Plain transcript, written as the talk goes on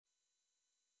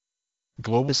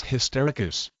Globus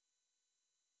hystericus.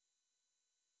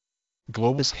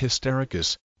 Globus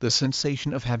hystericus, the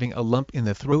sensation of having a lump in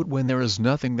the throat when there is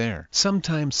nothing there.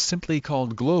 Sometimes simply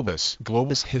called globus.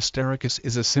 Globus hystericus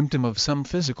is a symptom of some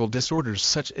physical disorders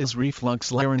such as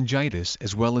reflux laryngitis,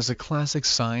 as well as a classic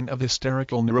sign of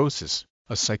hysterical neurosis,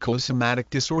 a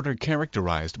psychosomatic disorder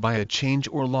characterized by a change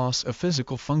or loss of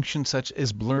physical function such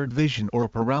as blurred vision or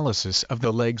paralysis of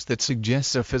the legs that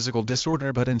suggests a physical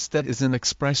disorder but instead is an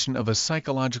expression of a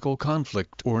psychological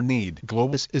conflict or need.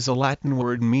 Globus is a Latin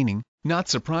word meaning, not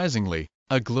surprisingly,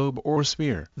 a globe or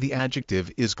sphere. The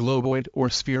adjective is globoid or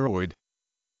spheroid.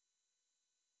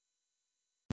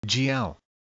 G-L-O-B-U-S-H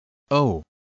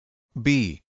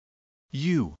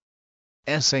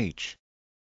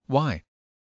Y-S-T-E-R-I-C-U-S.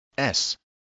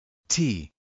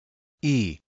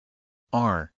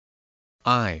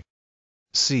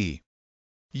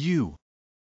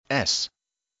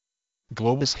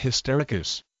 Globus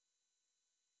hystericus.